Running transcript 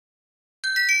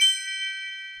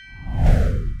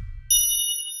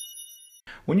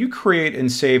When you create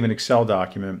and save an Excel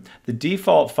document, the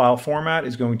default file format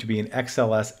is going to be an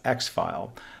XLSX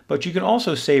file, but you can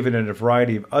also save it in a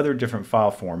variety of other different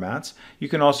file formats. You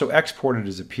can also export it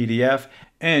as a PDF,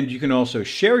 and you can also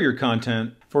share your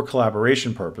content for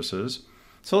collaboration purposes.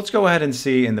 So let's go ahead and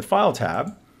see in the File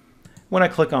tab. When I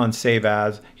click on Save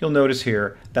As, you'll notice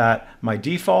here that my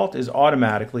default is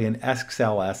automatically an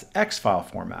XLSX file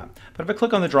format. But if I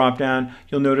click on the drop-down,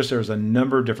 you'll notice there's a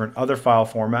number of different other file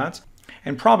formats.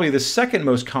 And probably the second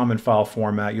most common file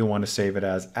format you'll want to save it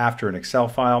as after an Excel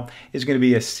file is going to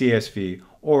be a CSV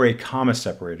or a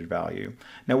comma-separated value.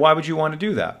 Now, why would you want to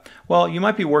do that? Well, you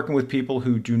might be working with people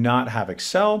who do not have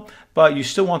Excel, but you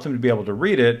still want them to be able to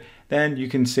read it. Then you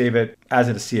can save it as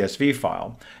a CSV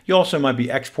file. You also might be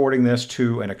exporting this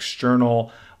to an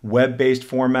external web-based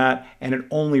format, and it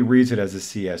only reads it as a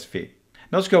CSV.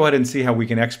 Now let's go ahead and see how we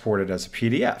can export it as a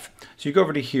PDF. So you go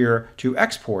over to here to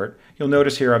export. You'll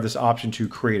notice here I have this option to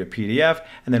create a PDF,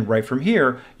 and then right from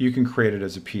here you can create it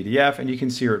as a PDF, and you can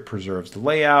see here it preserves the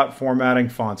layout, formatting,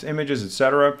 fonts, images,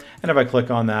 etc. And if I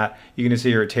click on that, you can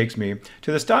see here it takes me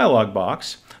to this dialog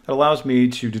box that allows me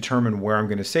to determine where I'm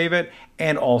going to save it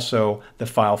and also the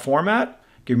file format.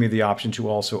 Give me the option to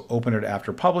also open it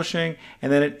after publishing,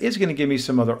 and then it is going to give me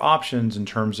some other options in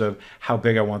terms of how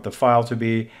big I want the file to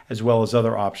be, as well as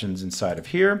other options inside of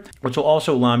here, which will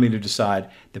also allow me to decide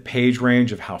the page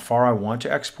range of how far I want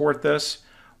to export this,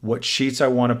 what sheets I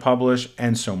want to publish,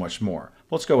 and so much more.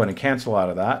 Let's go ahead and cancel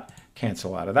out of that,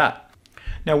 cancel out of that.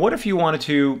 Now, what if you wanted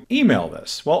to email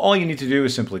this? Well, all you need to do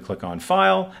is simply click on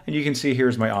File, and you can see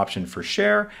here's my option for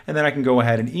share, and then I can go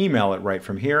ahead and email it right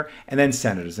from here, and then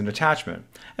send it as an attachment.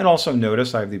 And also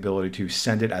notice I have the ability to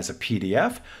send it as a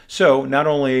PDF. So not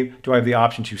only do I have the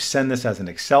option to send this as an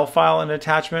Excel file and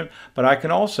attachment, but I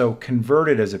can also convert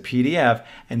it as a PDF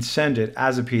and send it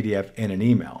as a PDF in an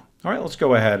email. All right, let's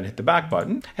go ahead and hit the back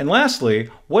button. And lastly,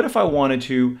 what if I wanted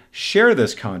to share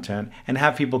this content and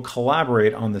have people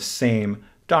collaborate on the same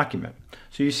document?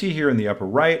 So you see here in the upper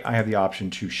right, I have the option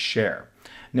to share.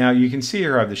 Now you can see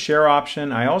here I have the share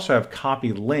option. I also have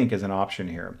copy link as an option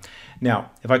here. Now,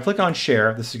 if I click on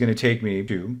share, this is going to take me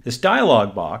to this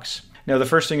dialog box. Now the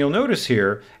first thing you'll notice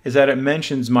here is that it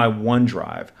mentions my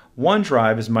OneDrive.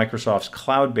 OneDrive is Microsoft's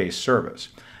cloud-based service.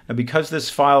 Now, because this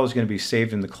file is going to be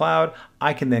saved in the cloud,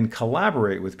 I can then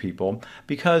collaborate with people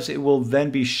because it will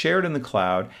then be shared in the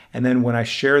cloud, and then when I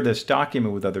share this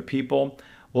document with other people,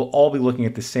 we'll all be looking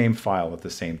at the same file at the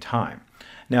same time.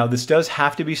 Now, this does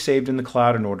have to be saved in the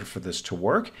cloud in order for this to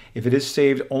work. If it is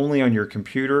saved only on your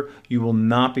computer, you will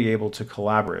not be able to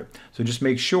collaborate. So just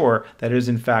make sure that it is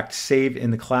in fact saved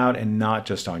in the cloud and not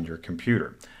just on your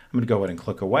computer. I'm going to go ahead and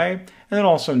click away. And then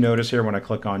also notice here when I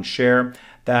click on share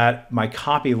that my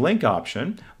copy link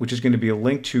option, which is going to be a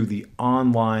link to the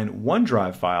online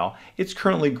OneDrive file, it's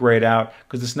currently grayed out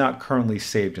because it's not currently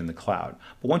saved in the cloud.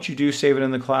 But once you do save it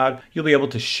in the cloud, you'll be able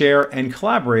to share and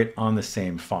collaborate on the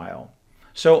same file.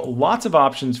 So lots of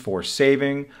options for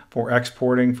saving, for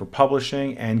exporting, for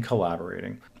publishing, and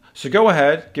collaborating. So go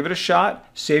ahead, give it a shot,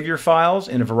 save your files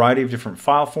in a variety of different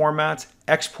file formats,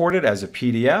 export it as a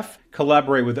PDF,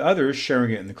 collaborate with others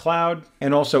sharing it in the cloud,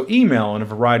 and also email in a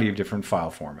variety of different file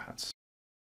formats.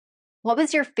 What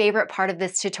was your favorite part of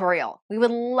this tutorial? We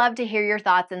would love to hear your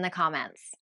thoughts in the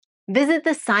comments. Visit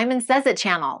the Simon Says It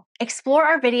channel, explore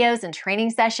our videos and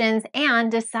training sessions,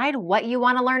 and decide what you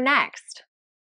want to learn next.